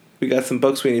We got some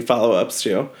books we need follow-ups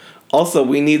to. Also,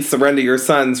 we need Surrender Your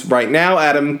Sons right now,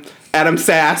 Adam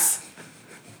Sass.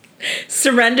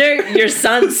 Surrender your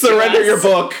sons. Surrender your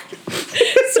book.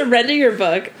 Surrender your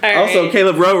book. All Also, right.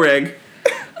 Caleb Roehrig.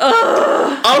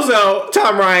 Also,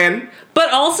 Tom Ryan.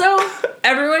 But also,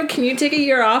 everyone, can you take a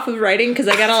year off of writing? Because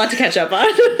I got a lot to catch up on.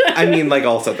 I mean, like,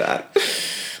 also that.